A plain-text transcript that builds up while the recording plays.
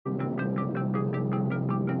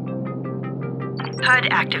HUD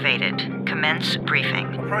activated. Commence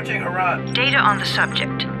briefing. Approaching Haran. Data on the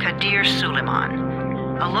subject, Kadir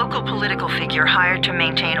Suleiman, a local political figure hired to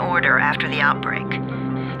maintain order after the outbreak.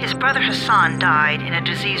 His brother Hassan died in a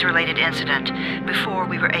disease-related incident before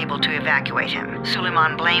we were able to evacuate him.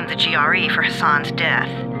 Suleiman blamed the GRE for Hassan's death.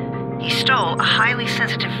 He stole a highly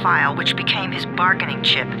sensitive file which became his bargaining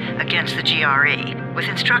chip against the GRE, with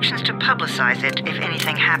instructions to publicize it if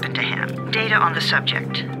anything happened to him. Data on the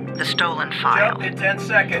subject, the stolen file. Jump in 10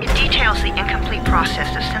 seconds. It details the incomplete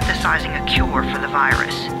process of synthesizing a cure for the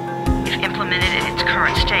virus. If implemented in its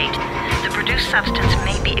current state, the produced substance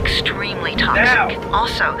may be extremely toxic. Now.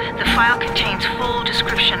 Also, the file contains full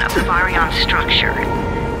description of the virion structure.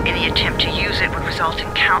 Any attempt to use it would result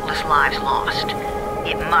in countless lives lost.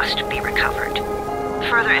 It must be recovered.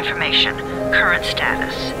 Further information, current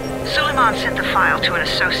status. Suleiman sent the file to an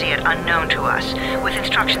associate unknown to us, with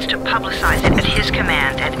instructions to publicize it at his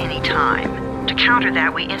command at any time. To counter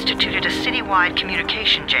that, we instituted a citywide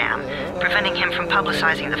communication jam, preventing him from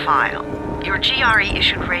publicizing the file. Your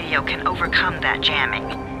GRE-issued radio can overcome that jamming.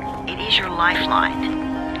 It is your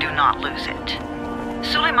lifeline. Do not lose it.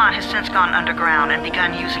 Suleiman has since gone underground and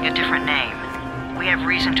begun using a different name. We have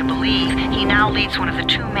reason to believe he now leads one of the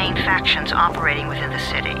two main factions operating within the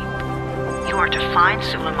city. You are to find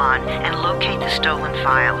Suleiman and locate the stolen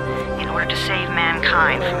file in order to save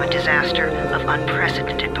mankind from a disaster of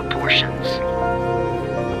unprecedented proportions.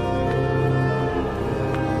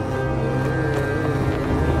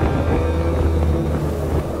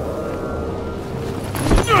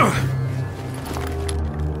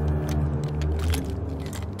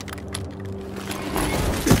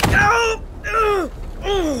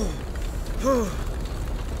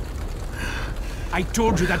 I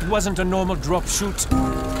told you that wasn't a normal drop shoot.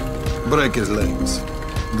 Break his legs,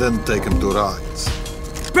 then take him to rides.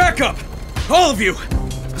 Back up! All of you!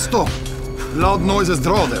 Stop! Loud noises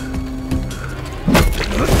draw them.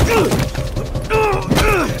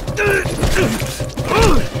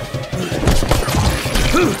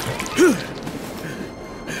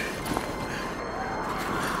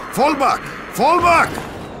 Fall back! Fall back!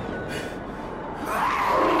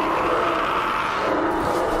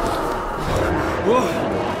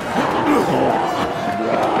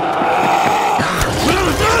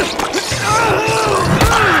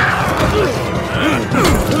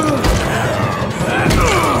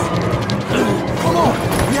 Come on!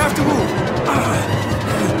 We have to move!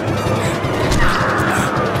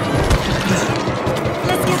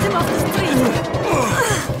 Let's get him off the street!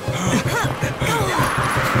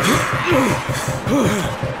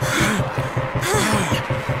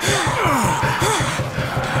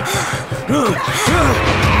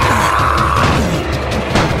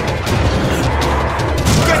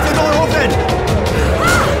 Get the door open!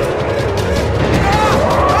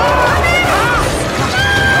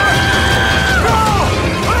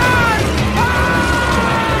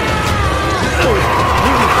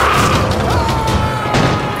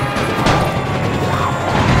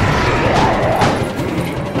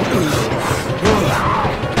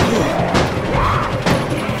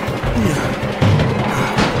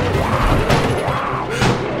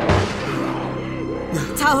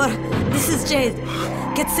 Tower, this is Jade.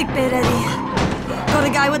 Get sickbay ready. Got a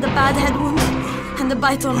guy with a bad head wound and a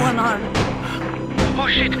bite on one arm. Oh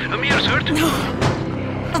shit, Amir's hurt? No,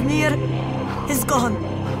 Amir is gone.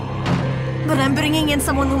 But I'm bringing in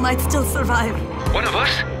someone who might still survive. One of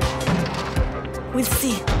us? We'll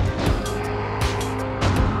see.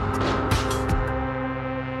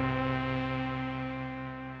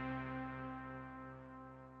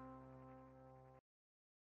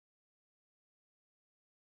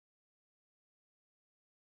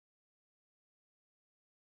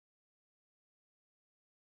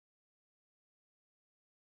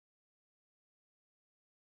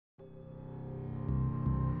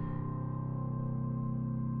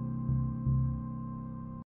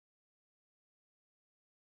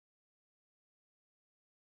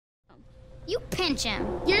 You pinch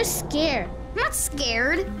him. You're scared. I'm not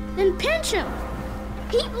scared. Then pinch him.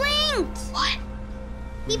 He blinked. What?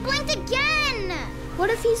 He blinked again. What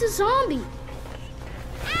if he's a zombie?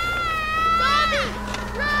 Zombie!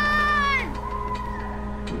 Run!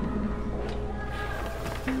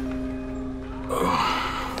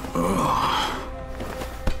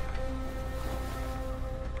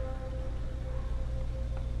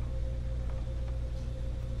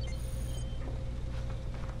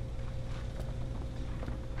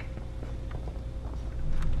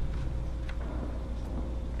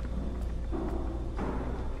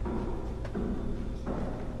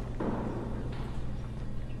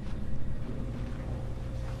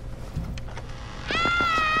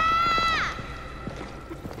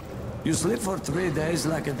 You sleep for 3 days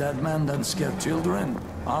like a dead man, then scare children?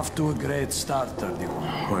 Off to a great start,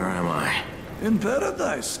 31. Where am I? In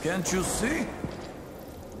paradise, can't you see?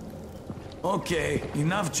 Okay,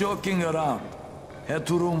 enough joking around. Head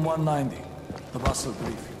to room 190. The boss will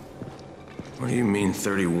brief you. What do you mean,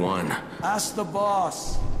 31? Ask the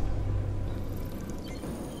boss.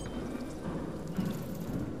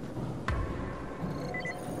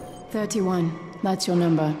 "31. That's your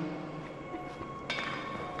number."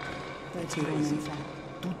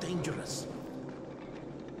 Too dangerous.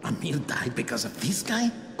 Amir died because of this guy?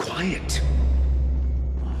 Quiet.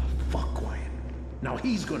 Oh, fuck quiet. Now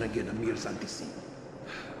he's gonna get Amir's anti-scene.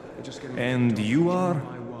 And you are?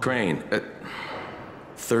 Crane,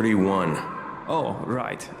 31. Oh,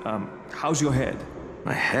 right. How's your head?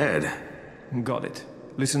 My head? Got it.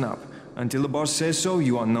 Listen up. Until the boss says so,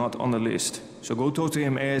 you are not on the list. So go talk to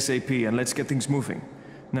him ASAP and let's get things moving.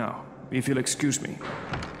 Now, if you'll excuse me.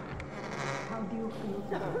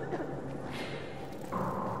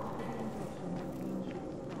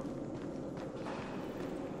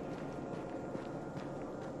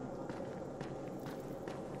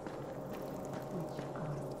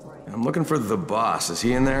 I'm looking for the boss. Is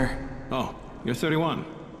he in there? Oh, you're 31.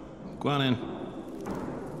 Go on in.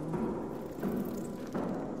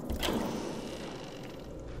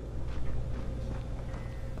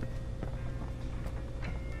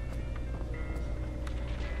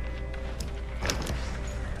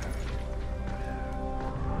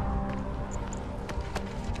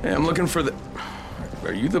 Hey, I'm looking for the...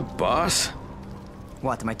 Are you the boss?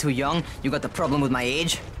 What, am I too young? You got the problem with my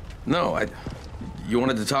age? No, You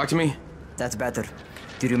wanted to talk to me? That's better.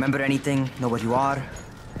 Do you remember anything? Know what you are?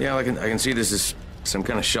 Yeah, I can see this is some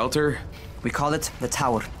kind of shelter. We call it the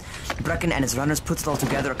Tower. Brecken and his runners put it all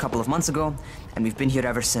together a couple of months ago, and we've been here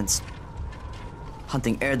ever since.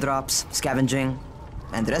 Hunting airdrops, scavenging,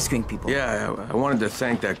 and rescuing people. Yeah, I wanted to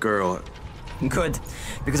thank that girl. Good,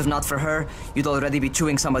 because if not for her, you'd already be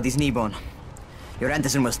chewing somebody's knee bone. Your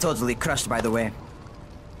antizin was totally crushed, by the way.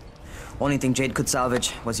 Only thing Jade could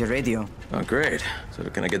salvage was your radio. Oh, great. So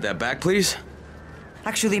can I get that back, please?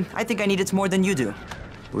 Actually, I think I need it more than you do.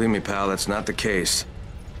 Believe me, pal, that's not the case.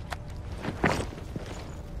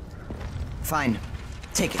 Fine.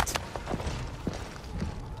 Take it.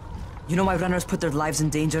 You know my runners put their lives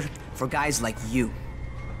in danger for guys like you.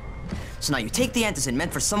 So now you take the antizin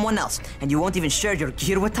meant for someone else, and you won't even share your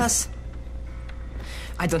gear with us?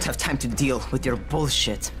 I don't have time to deal with your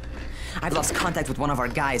bullshit. I've lost contact with one of our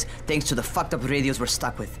guys thanks to the fucked up radios we're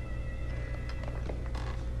stuck with.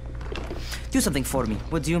 Do something for me,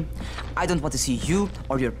 would you? I don't want to see you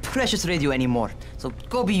or your precious radio anymore, so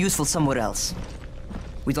go be useful somewhere else.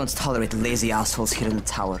 We don't tolerate lazy assholes here in the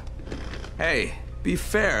tower. Hey, be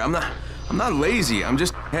fair. I'm not lazy. I'm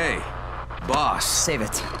just, hey, boss. Save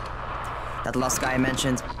it. That last guy I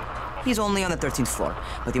mentioned, he's only on the 13th floor,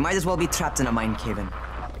 but he might as well be trapped in a mine cave-in.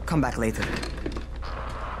 Come back later.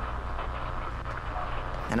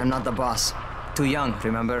 And I'm not the boss. Too young,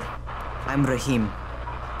 remember? I'm Rahim.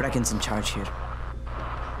 Brecken's in charge here.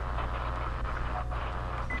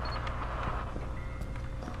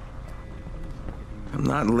 I'm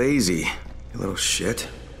not lazy, you little shit.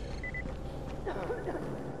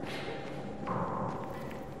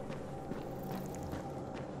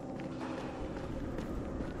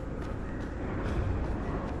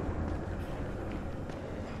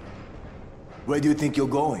 Where do you think you're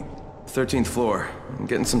going? 13th floor. I'm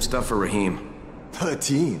getting some stuff for Rahim.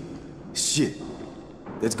 13? Shit.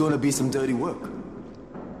 There's gonna be some dirty work.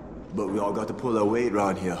 But we all got to pull our weight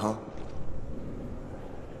around here, huh?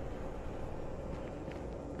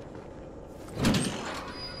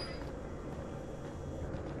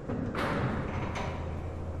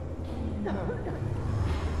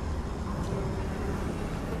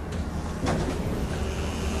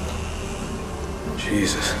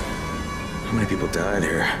 Jesus. How many people died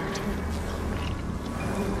here?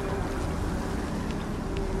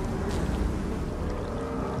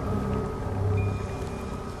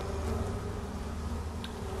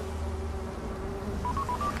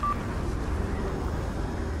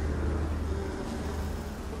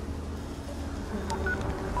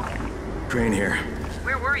 Crane here.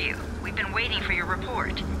 Where were you? We've been waiting for your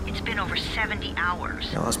report. It's been over 70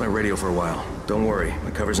 hours. I lost my radio for a while. Don't worry,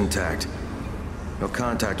 my cover's intact. No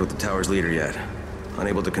contact with the tower's leader yet.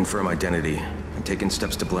 Unable to confirm identity. I'm taking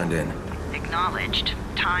steps to blend in. Acknowledged.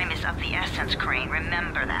 Time is of the essence, Crane.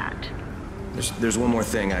 Remember that. There's one more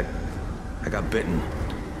thing. I got bitten.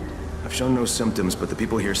 I've shown no symptoms, but the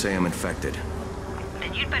people here say I'm infected.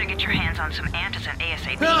 Then you'd better get your hands on some antizin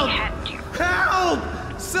ASAP. Help!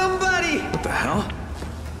 Help! Somebody! What the hell?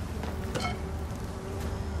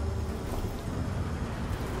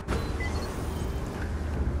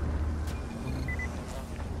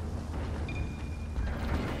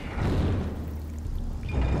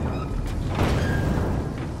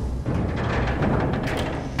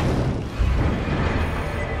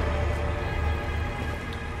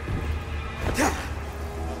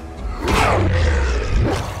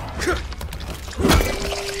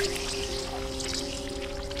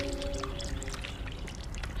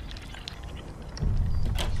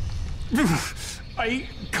 I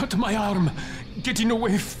cut my arm getting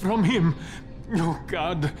away from him. Oh,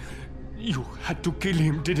 God. You had to kill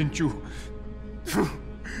him, didn't you?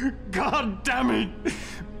 God damn it!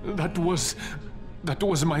 That was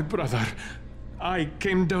my brother. I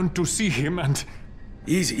came down to see him and...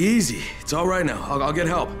 Easy, easy. It's all right now. I'll get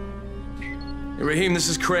help. Hey, Raheem, this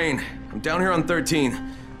is Crane. I'm down here on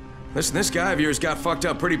 13. Listen, this guy of yours got fucked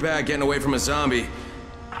up pretty bad getting away from a zombie.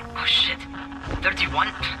 Oh, shit. 31?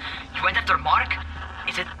 You went after Mark?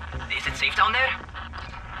 Is it safe down there?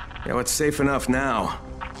 Yeah, well, it's safe enough now.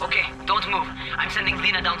 Okay, don't move. I'm sending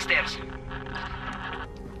Lena downstairs.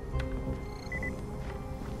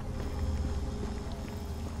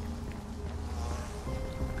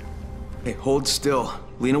 Hey, hold still.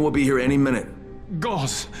 Lena will be here any minute.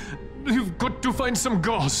 Gauze. You've got to find some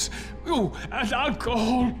gauze. Oh, and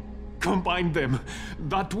alcohol. Combine them.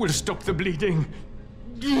 That will stop the bleeding.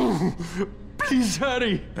 Please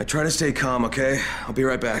hurry. I try to stay calm, okay? I'll be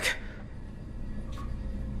right back.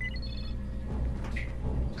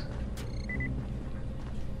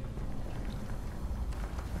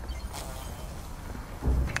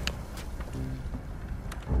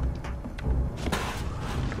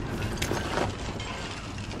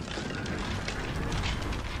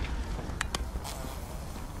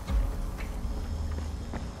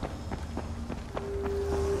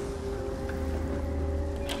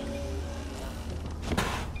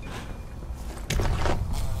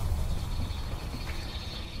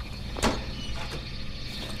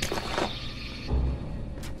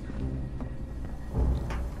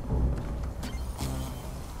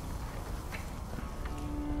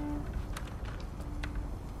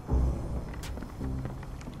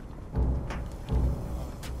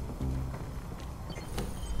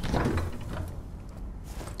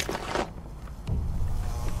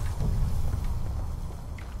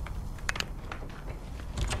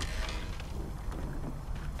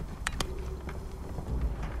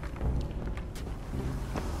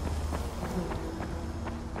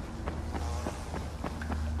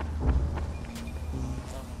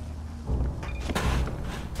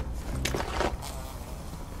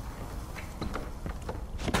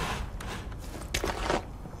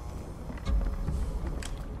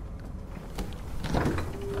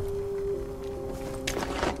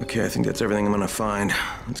 Okay, I think that's everything I'm gonna find.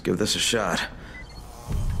 Let's give this a shot.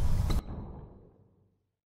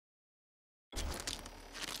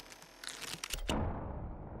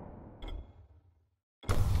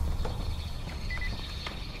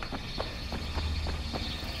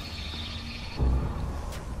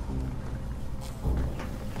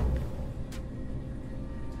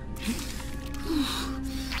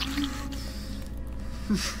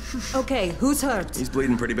 Okay, who's hurt? He's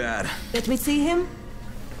bleeding pretty bad. Let me see him.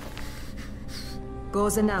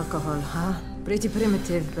 Gauze and alcohol, huh? Pretty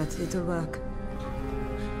primitive, but it'll work.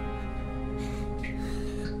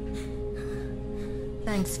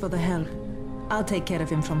 Thanks for the help. I'll take care of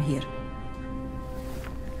him from here.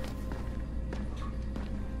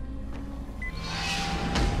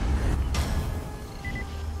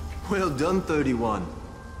 Well done, 31.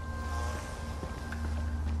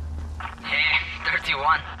 Hey,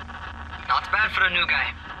 31. Not bad for a new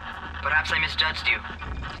guy. Perhaps I misjudged you.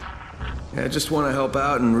 Yeah, I just want to help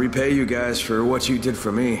out and repay you guys for what you did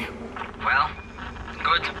for me. Well,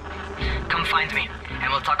 good. Come find me,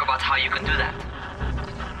 and we'll talk about how you can do that.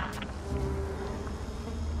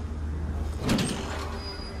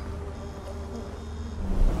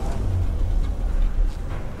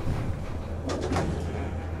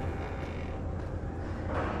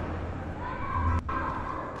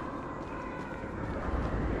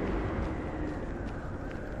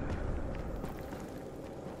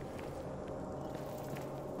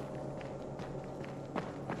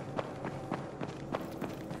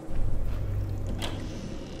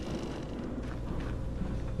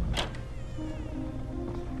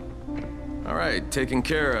 All right, taken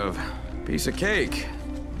care of. Piece of cake.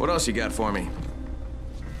 What else you got for me?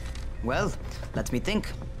 Well, let me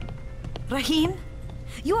think. Raheem,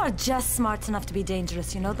 you are just smart enough to be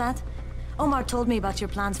dangerous, you know that? Omar told me about your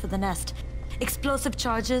plans for the nest. Explosive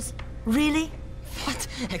charges? Really? What?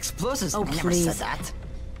 Explosives? Oh, I never please. said that.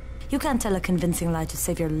 You can't tell a convincing lie to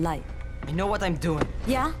save your life. I know what I'm doing.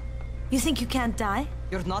 Yeah? You think you can't die?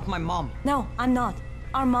 You're not my mom. No, I'm not.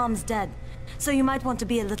 Our mom's dead. So you might want to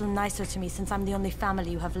be a little nicer to me since I'm the only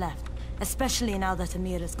family you have left. Especially now that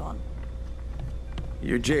Amir is gone.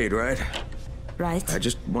 You're Jade, right? Right. I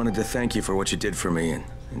just wanted to thank you for what you did for me and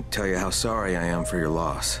tell you how sorry I am for your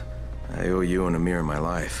loss. I owe you and Amir my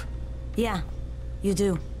life. Yeah, you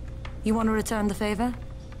do. You want to return the favor?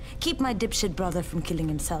 Keep my dipshit brother from killing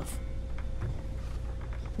himself.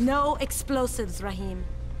 No explosives, Rahim.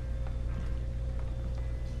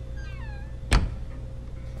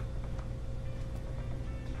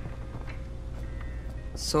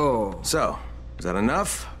 So, is that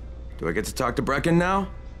enough? Do I get to talk to Brecken now?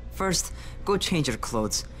 First, go change your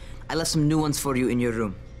clothes. I left some new ones for you in your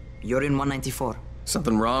room. You're in 194.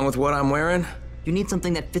 Something wrong with what I'm wearing? You need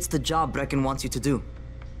something that fits the job Brecken wants you to do.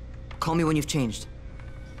 Call me when you've changed.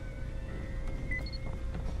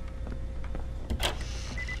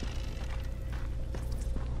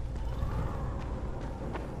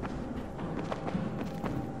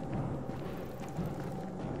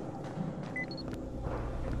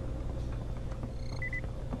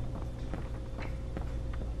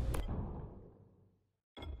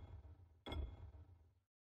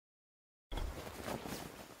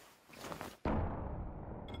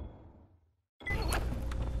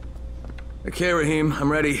 Okay, Rahim,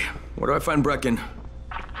 I'm ready. Where do I find Brecken?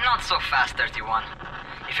 Not so fast, 31.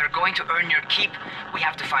 If you're going to earn your keep, we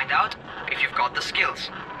have to find out if you've got the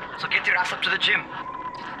skills. So get your ass up to the gym.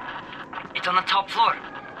 It's on the top floor.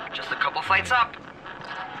 Just a couple flights up.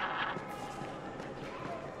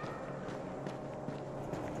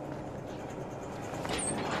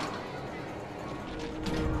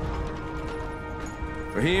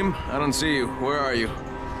 Rahim, I don't see you. Where are you?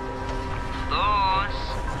 Close.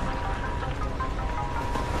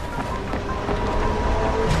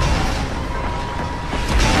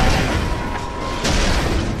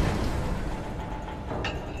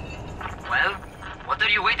 Well, what are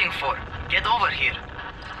you waiting for? Get over here.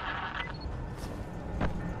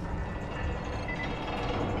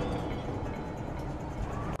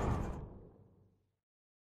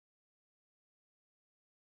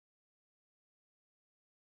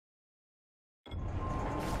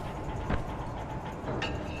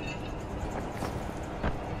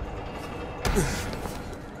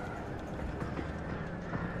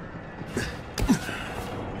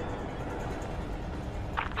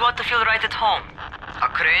 You ought to feel right at home. A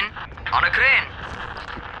crane on a crane.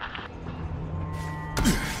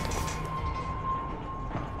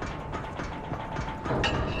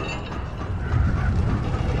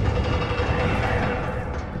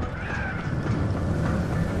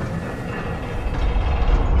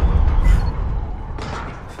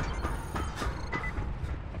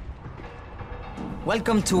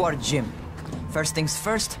 Welcome to our gym. First things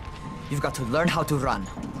first, you've got to learn how to run.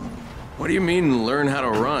 What do you mean, learn how to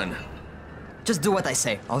run? Just do what I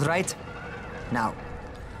say, all right? Now,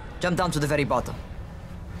 jump down to the very bottom.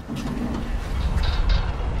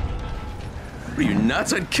 Are you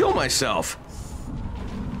nuts? I'd kill myself.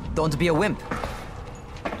 Don't be a wimp.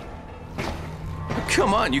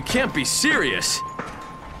 Come on, you can't be serious.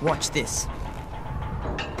 Watch this.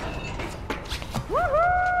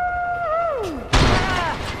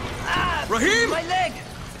 Rahim! My leg!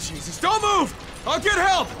 Jesus, don't move! I'll get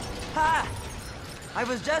help! Ha! I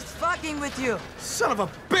was just fucking with you. Son of a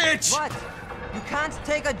bitch! What? You can't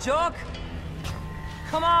take a joke?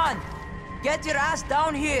 Come on! Get your ass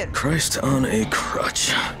down here! Christ on a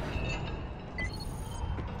crutch.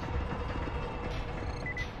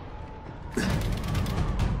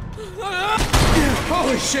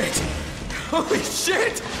 Holy shit! Holy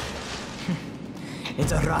shit!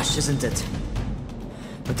 It's a rush, isn't it?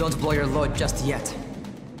 But don't blow your load just yet.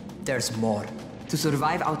 There's more. To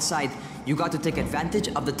survive outside, you got to take advantage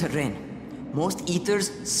of the terrain. Most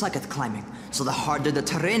eaters suck at climbing, so the harder the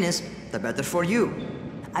terrain is, the better for you.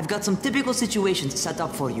 I've got some typical situations set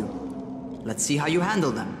up for you. Let's see how you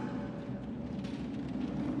handle them.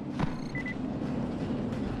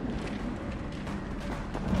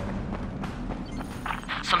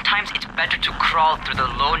 Sometimes it's better to crawl through the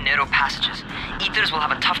low, narrow passages. Eaters will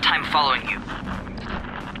have a tough time following you.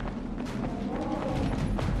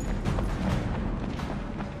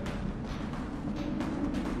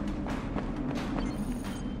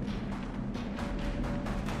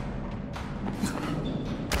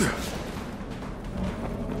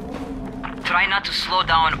 Try not to slow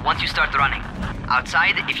down once you start running.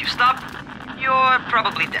 Outside, if you stop, you're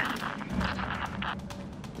probably dead.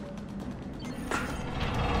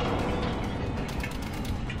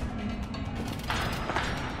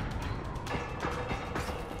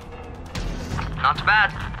 Not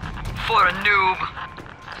bad for a noob.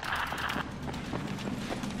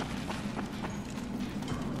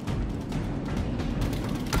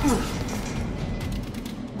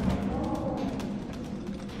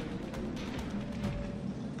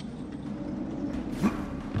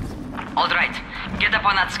 All right, get up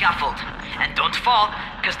on that scaffold. And don't fall,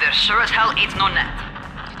 because there sure as hell ain't no net.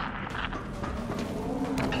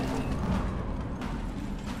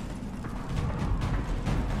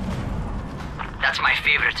 That's my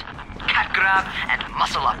favorite. Cat grab and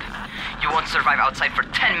muscle up. You won't survive outside for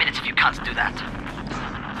 10 minutes if you can't do that.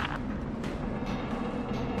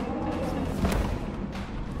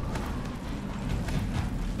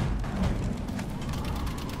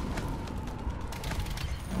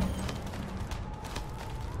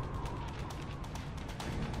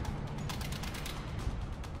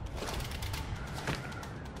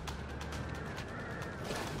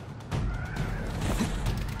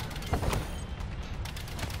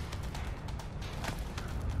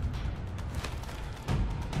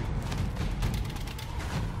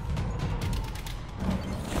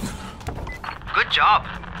 Good job.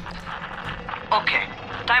 Okay,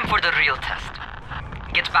 time for the real test.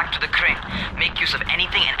 Get back to the crane. Make use of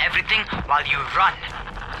anything and everything while you run.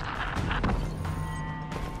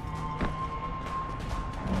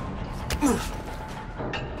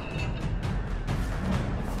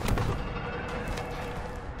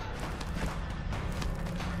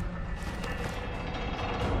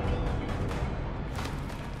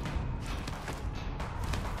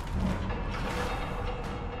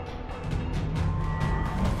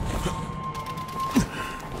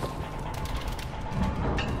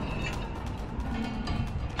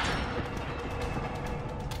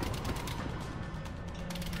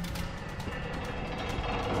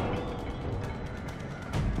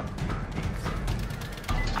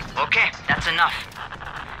 Okay, that's enough.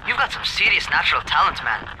 You've got some serious natural talent,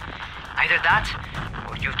 man. Either that,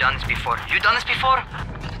 or you've done this before. You done this before?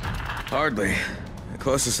 Hardly. The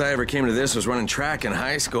closest I ever came to this was running track in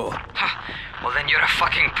high school. Well, then you're a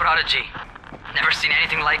fucking prodigy. Never seen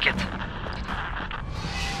anything like it.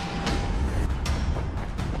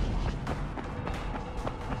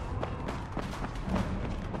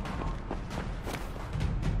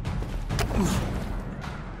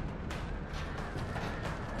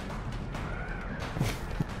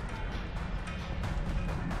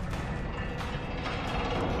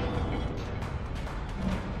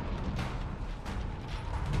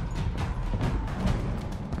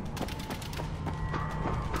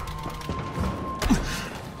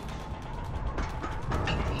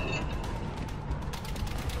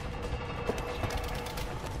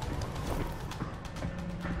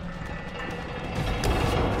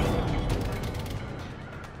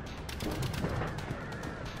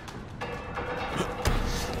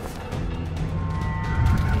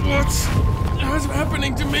 What's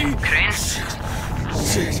happening to me? Crane?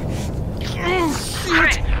 Shit.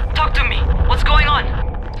 Crane, talk to me. What's going on?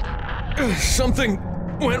 Something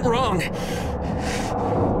went wrong.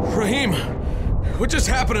 Rahim, what just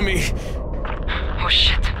happened to me? Oh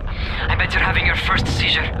shit. I bet you're having your first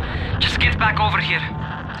seizure. Just get back over here.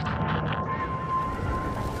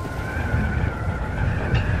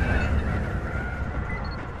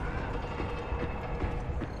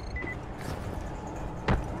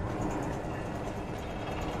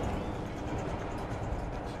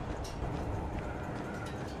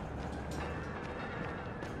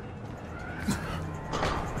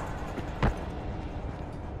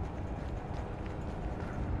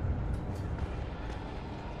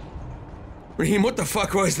 Rahim, what the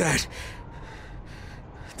fuck was that?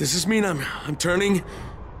 Does this mean I'm turning?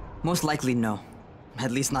 Most likely no.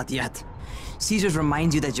 At least not yet. Seizures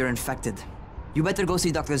remind you that you're infected. You better go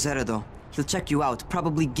see Dr. Zera though. He'll check you out,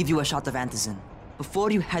 probably give you a shot of antizin.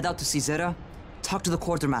 Before you head out to see Zera, talk to the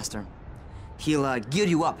quartermaster. He'll gear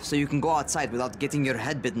you up so you can go outside without getting your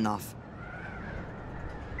head bitten off.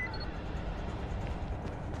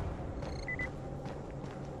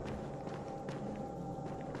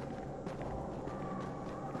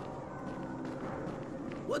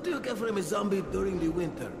 What do you get from a zombie during the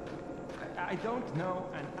winter? I don't know,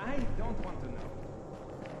 and I don't want to know.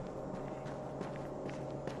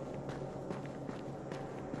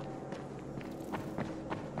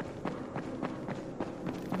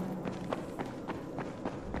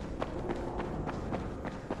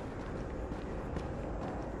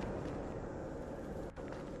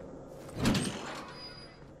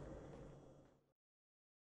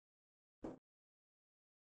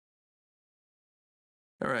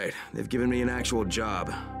 All right, they've given me an actual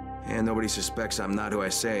job, and nobody suspects I'm not who I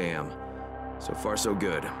say I am. So far, so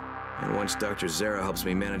good. And once Dr. Zera helps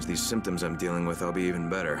me manage these symptoms I'm dealing with, I'll be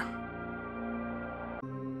even better.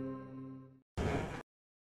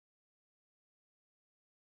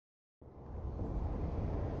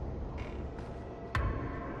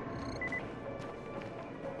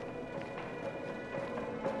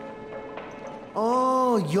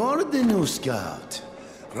 Oh, you're the new scout.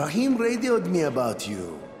 Rahim radioed me about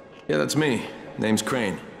you. Yeah, that's me. Name's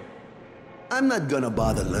Crane. I'm not gonna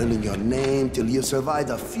bother learning your name till you survived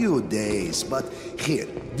a few days, but here,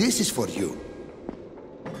 this is for you.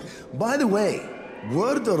 By the way,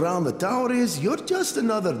 word around the tower is you're just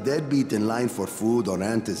another deadbeat in line for food or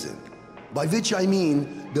antizin. By which I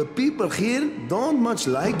mean, the people here don't much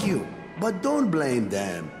like you. But don't blame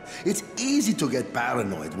them. It's easy to get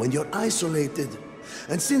paranoid when you're isolated.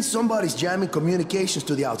 And since somebody's jamming communications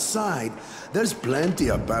to the outside, there's plenty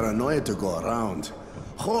of paranoia to go around.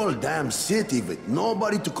 Whole damn city with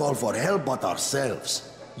nobody to call for help but ourselves.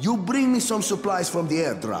 You bring me some supplies from the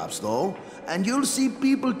airdrops, though, and you'll see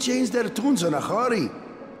people change their tunes in a hurry.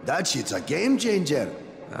 That shit's a game changer.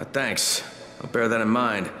 Thanks. I'll bear that in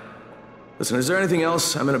mind. Listen, is there anything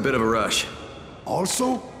else? I'm in a bit of a rush.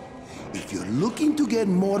 Also, if you're looking to get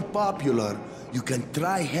more popular, you can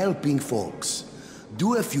try helping folks.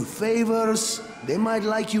 Do a few favors, they might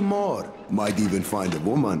like you more. Might even find a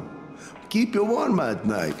woman. Keep you warm at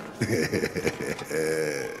night.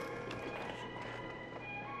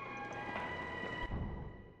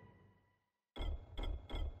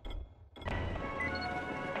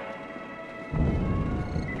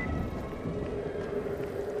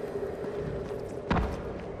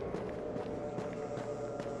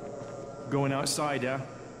 Going outside, yeah?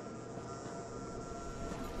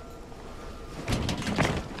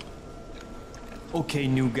 Okay,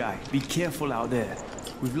 new guy, be careful out there.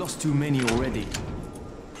 We've lost too many already.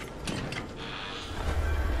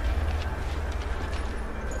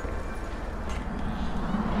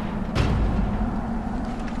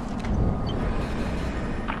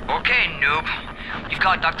 Okay, noob. You've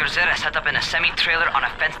got Dr. Zera set up in a semi-trailer on a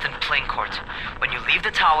fenced-in playing court. When you leave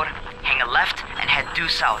the tower, hang a left and head due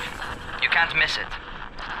south. You can't miss it.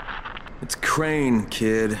 It's Crane,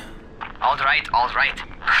 kid. All right.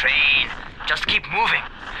 Crane. Just keep moving.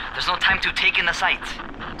 There's no time to take in the sights.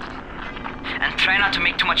 And try not to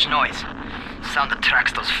make too much noise. Sound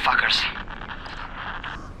attracts those fuckers.